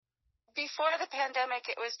before the pandemic,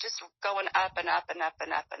 it was just going up and up and up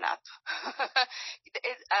and up and up.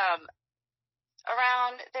 it,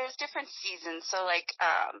 there's different seasons. So like,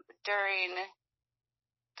 during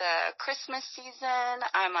the Christmas season,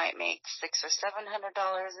 I might make $600 or $700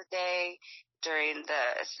 a day. During the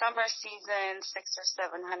summer season, $600 or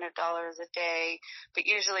 $700 a day. But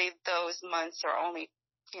usually those months are only,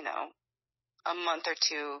 a month or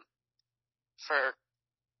two for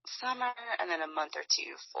summer, and then a month or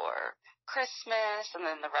two for Christmas, and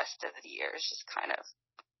then the rest of the year is just kind of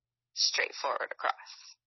straightforward across.